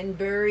and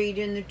buried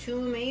in the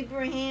tomb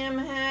Abraham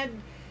had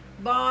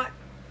bought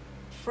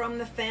from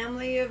the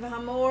family of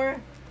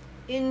Hamor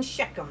in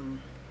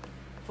Shechem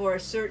for a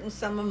certain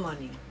sum of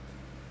money.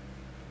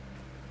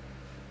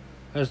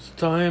 As the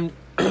time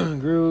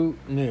grew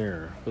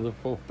near for the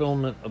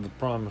fulfillment of the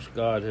promise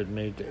God had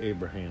made to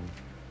Abraham,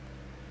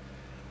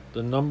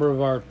 the number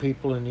of our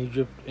people in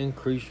Egypt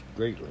increased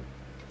greatly,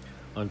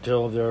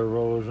 until there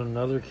arose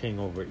another king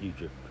over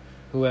Egypt,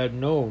 who had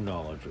no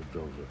knowledge of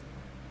Joseph.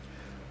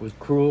 With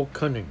cruel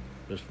cunning,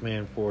 this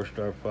man forced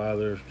our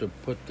fathers to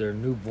put their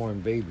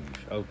newborn babies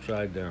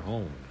outside their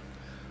homes,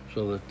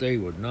 so that they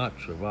would not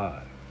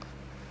survive.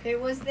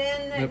 It was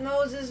then that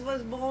Moses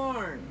was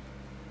born,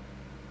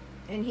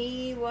 and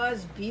he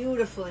was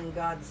beautiful in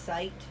God's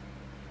sight.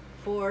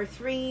 For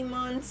 3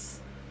 months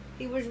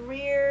he was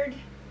reared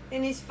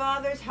in his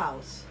father's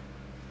house,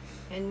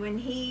 and when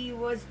he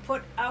was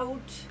put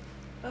out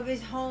of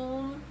his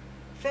home,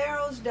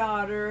 Pharaoh's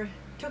daughter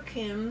took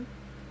him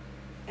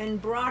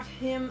and brought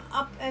him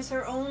up as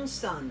her own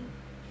son.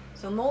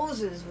 So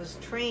Moses was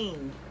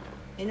trained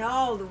in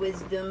all the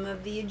wisdom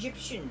of the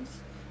Egyptians,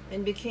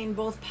 and became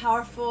both a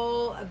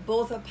powerful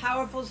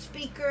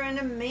speaker and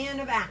a man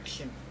of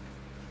action.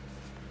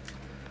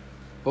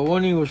 But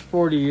when he was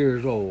 40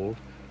 years old,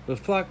 the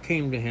thought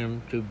came to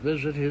him to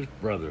visit his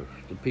brothers,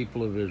 the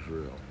people of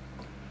Israel.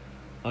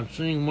 On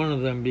seeing one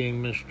of them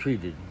being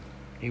mistreated,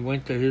 he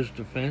went to his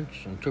defense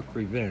and took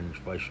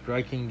revenge by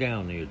striking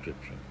down the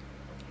Egyptian.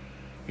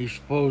 He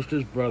supposed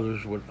his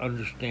brothers would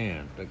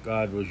understand that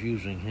God was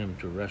using him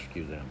to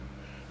rescue them,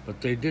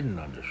 but they didn't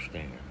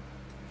understand.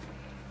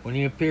 When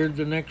he appeared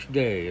the next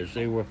day as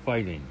they were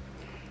fighting,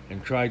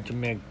 and tried to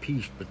make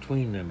peace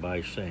between them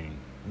by saying,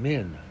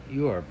 "Men,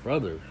 you are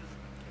brothers.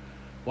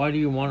 Why do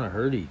you want to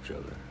hurt each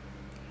other?"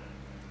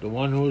 The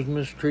one who was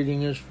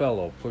mistreating his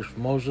fellow pushed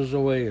Moses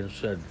away and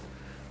said,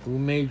 "Who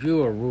made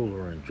you a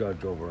ruler and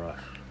judge over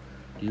us?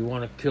 Do you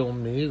want to kill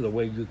me the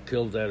way you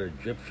killed that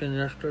Egyptian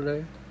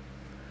yesterday?"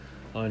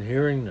 On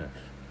hearing this,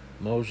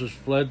 Moses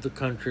fled the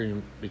country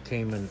and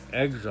became an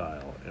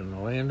exile in the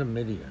land of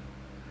Midian,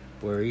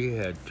 where he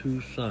had 2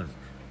 sons.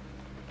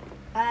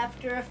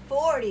 After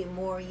 40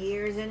 more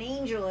years, an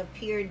angel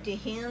appeared to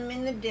him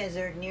in the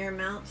desert near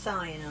Mount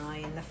Sinai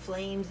in the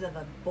flames of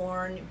a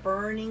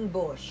burning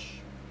bush.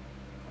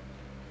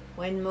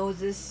 When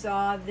Moses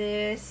saw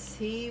this,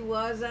 he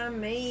was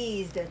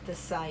amazed at the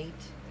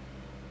sight.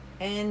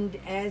 And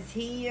as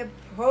he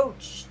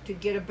approached to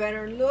get a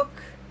better look,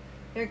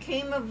 there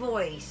came a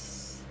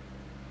voice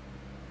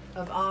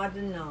of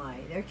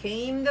Adonai. There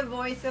came the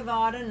voice of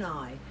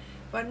Adonai.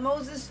 But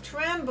Moses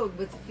trembled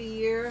with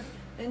fear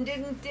and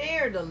didn't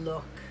dare to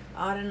look.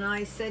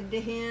 Adonai said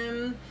to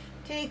him,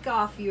 "Take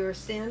off your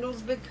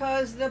sandals,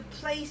 because the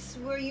place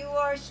where you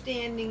are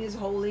standing is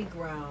holy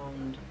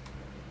ground.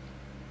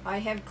 I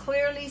have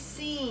clearly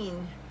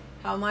seen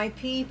how my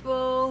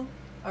people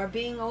are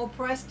being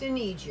oppressed in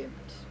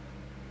Egypt.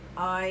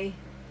 I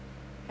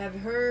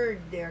have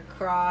heard their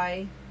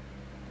cry,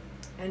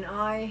 and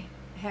I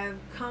have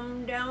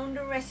come down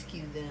to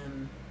rescue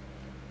them.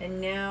 And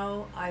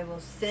now I will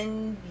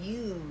send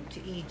you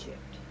to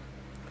Egypt."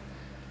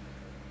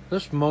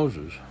 This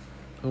Moses,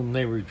 whom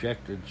they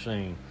rejected,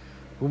 saying,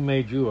 "Who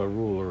made you a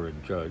ruler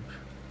and judge?"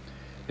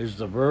 is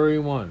the very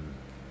one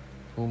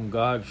whom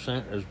God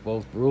sent as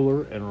both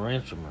ruler and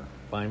ransomer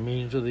by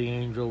means of the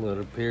angel that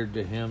appeared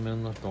to him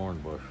in the thorn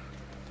bush.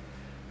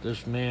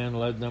 This man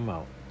led them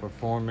out,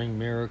 performing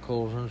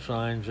miracles and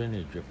signs in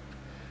Egypt,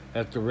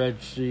 at the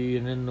Red Sea,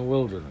 and in the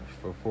wilderness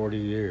for 40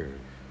 years.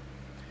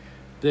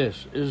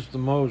 This is the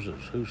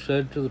Moses who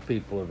said to the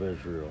people of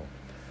Israel,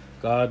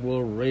 "God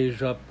will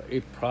raise up a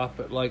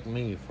prophet like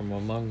me from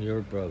among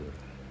your brothers."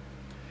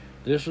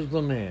 This is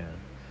the man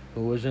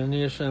who was in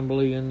the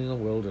assembly in the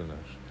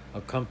wilderness,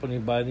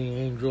 accompanied by the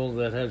angel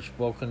that had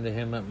spoken to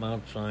him at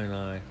Mount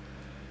Sinai,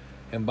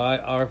 and by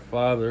our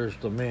fathers,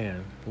 the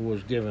man who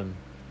was given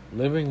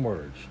living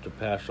words to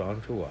pass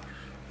on to us.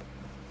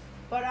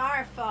 But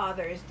our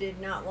fathers did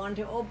not want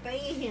to obey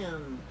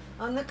him.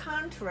 On the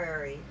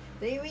contrary,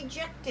 they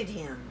rejected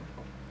him,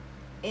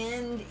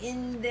 and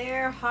in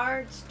their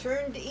hearts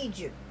turned to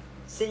Egypt,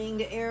 saying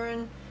to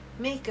Aaron,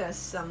 "Make us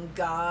some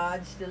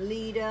gods to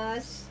lead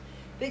us,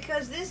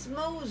 because this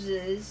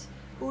Moses,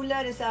 who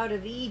led us out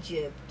of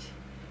Egypt,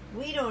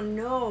 we don't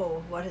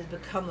know what has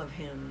become of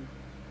him."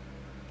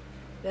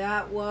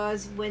 That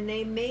was when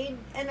they made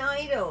an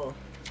idol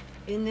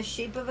in the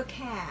shape of a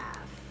calf,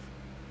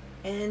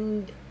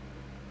 and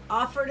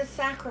offered a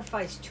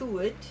sacrifice to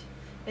it,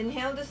 and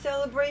held a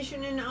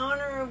celebration in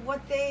honor of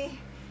what they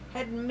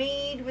had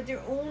made with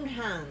their own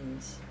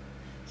hands.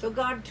 So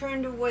God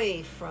turned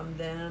away from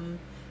them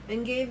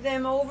and gave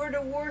them over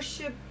to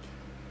worship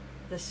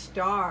the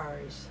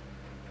stars,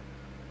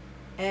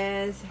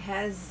 as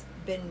has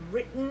been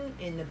written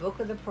in the book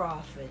of the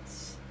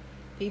prophets.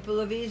 People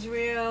of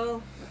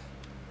Israel,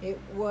 it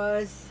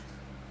was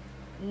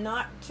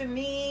not to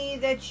me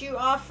that you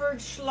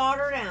offered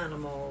slaughtered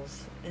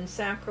animals and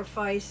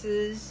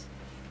sacrifices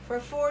for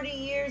 40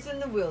 years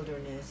in the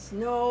wilderness.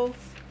 No,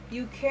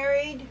 you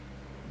carried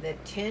the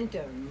tent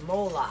of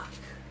Moloch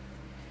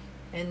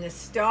and the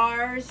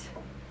stars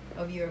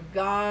of your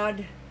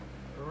god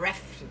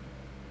Rephan,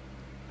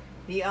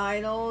 the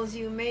idols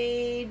you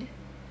made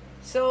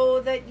so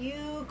that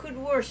you could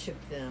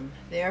worship them.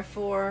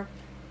 Therefore,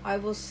 I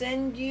will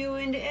send you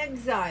into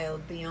exile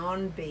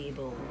beyond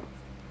Babel.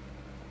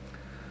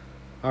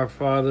 Our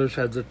fathers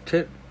had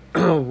the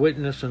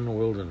witness in the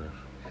wilderness.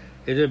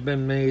 It had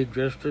been made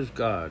just as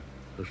God,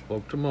 who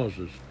spoke to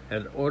Moses,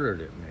 had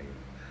ordered it made,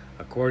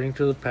 according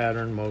to the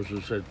pattern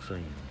Moses had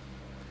seen.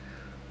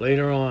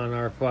 Later on,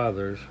 our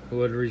fathers,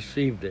 who had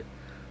received it,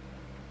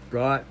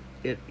 brought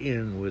it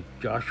in with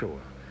Joshua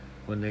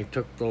when they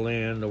took the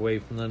land away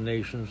from the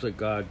nations that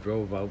God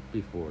drove out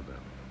before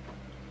them.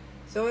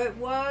 So it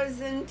was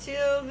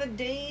until the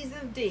days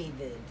of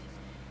David.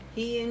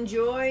 He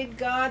enjoyed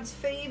God's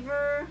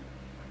favor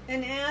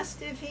and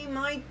asked if he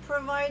might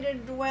provide a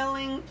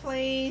dwelling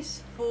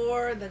place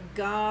for the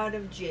God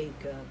of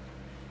Jacob.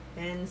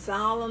 And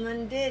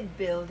Solomon did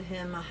build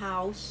him a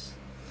house.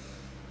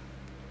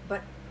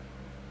 But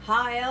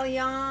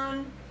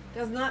Ha-Elyon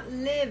does not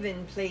live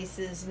in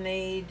places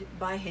made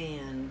by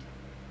hand.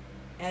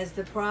 As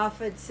the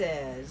prophet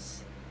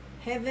says,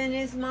 "Heaven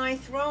is my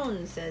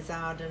throne," says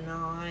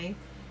Adonai,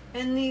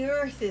 "and the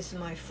earth is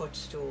my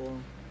footstool."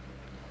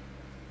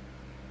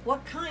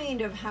 What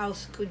kind of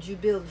house could you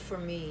build for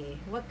me?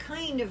 What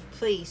kind of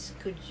place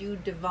could you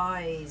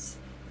devise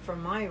for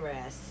my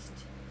rest?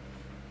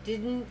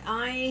 Didn't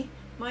I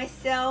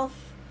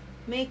myself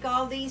make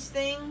all these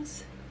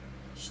things?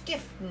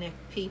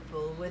 Stiff-necked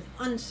people with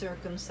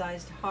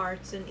uncircumcised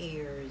hearts and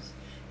ears,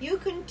 you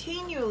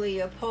continually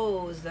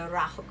oppose the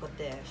Ruach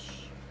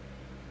HaKodesh.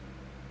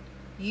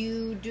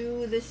 You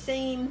do the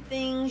same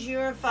things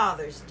your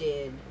fathers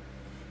did.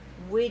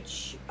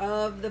 Which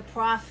of the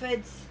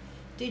prophets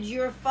did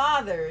your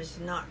fathers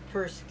not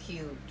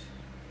persecute?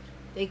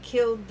 They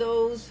killed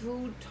those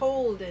who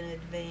told in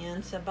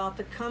advance about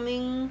the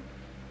coming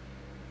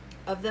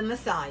of the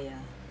Messiah.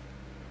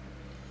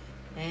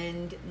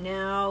 And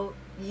now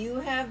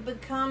you have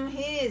become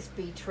his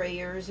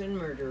betrayers and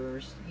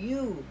murderers.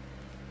 You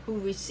who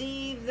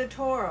receive the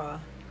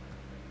Torah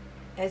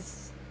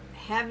as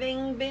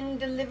having been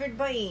delivered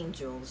by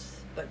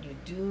angels, but you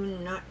do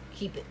not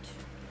keep it.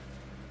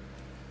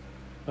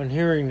 On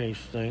hearing these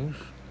things,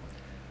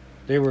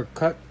 they were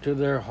cut to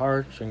their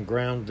hearts and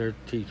ground their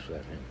teeth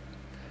at him.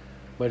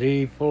 But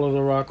he, full of the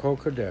Ruach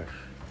HaKodesh,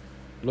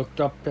 looked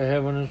up to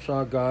heaven and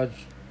saw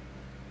God's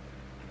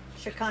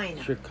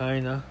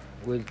Shekinah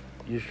with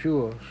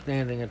Yeshua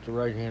standing at the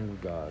right hand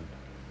of God.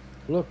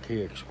 "Look,"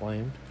 he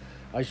exclaimed,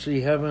 "I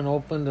see heaven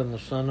opened and the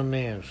Son of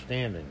Man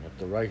standing at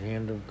the right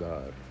hand of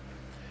God."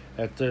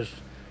 At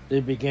this, they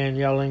began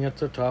yelling at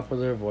the top of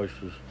their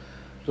voices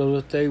so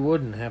that they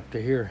wouldn't have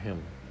to hear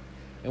him.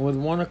 And with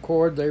one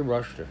accord they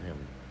rushed at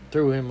him,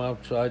 threw him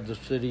outside the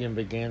city, and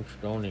began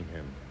stoning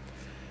him.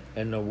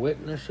 And the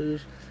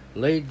witnesses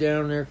laid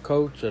down their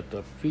coats at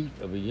the feet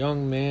of a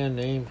young man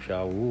named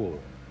Shaul.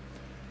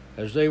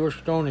 As they were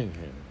stoning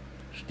him,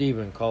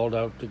 Stephen called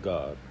out to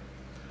God,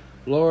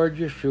 "Lord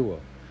Yeshua,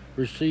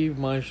 receive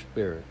my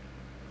spirit."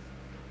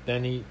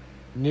 Then he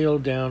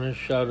kneeled down and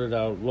shouted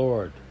out,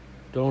 "Lord,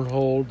 don't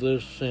hold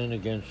this sin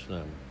against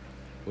them."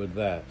 With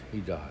that, he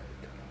died.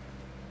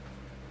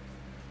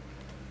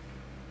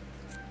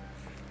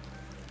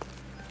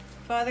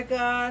 Father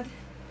God,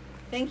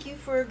 thank you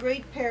for a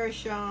great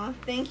parashah.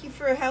 Thank you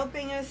for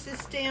helping us to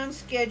stay on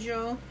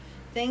schedule.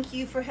 Thank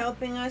you for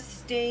helping us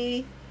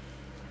stay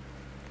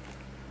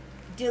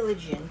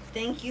diligent.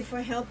 Thank you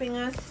for helping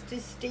us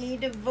to stay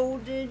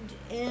devoted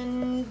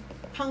and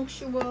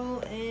punctual,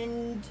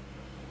 and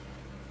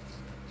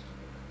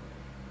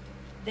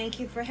thank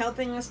you for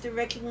helping us to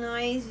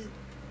recognize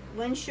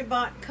when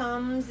Shabbat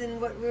comes and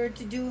what we're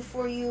to do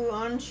for you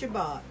on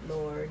Shabbat,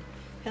 Lord.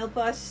 Help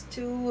us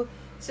to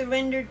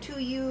surrender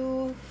to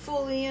you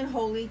fully and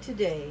wholly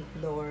today,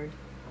 Lord.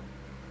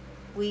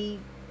 We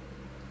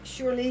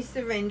surely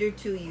surrender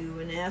to you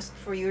and ask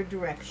for your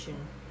direction.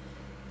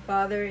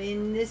 Father,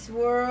 in this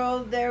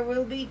world there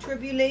will be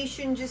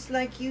tribulation, just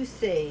like you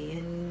say,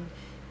 and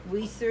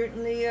we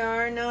certainly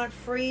are not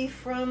free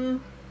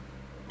from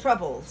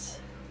troubles,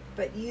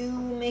 but you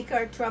make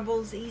our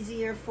troubles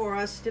easier for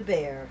us to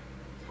bear,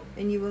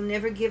 and you will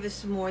never give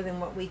us more than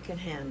what we can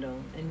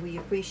handle, and we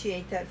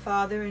appreciate that,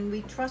 Father, and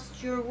we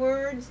trust your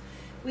words,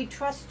 we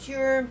trust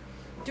your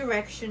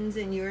directions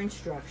and your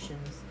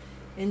instructions.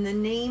 In the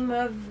name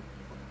of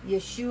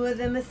Yeshua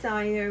the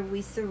Messiah,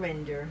 we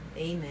surrender.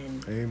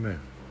 Amen. Amen.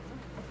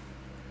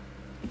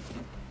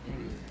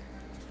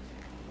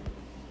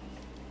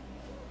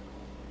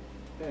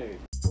 Hey.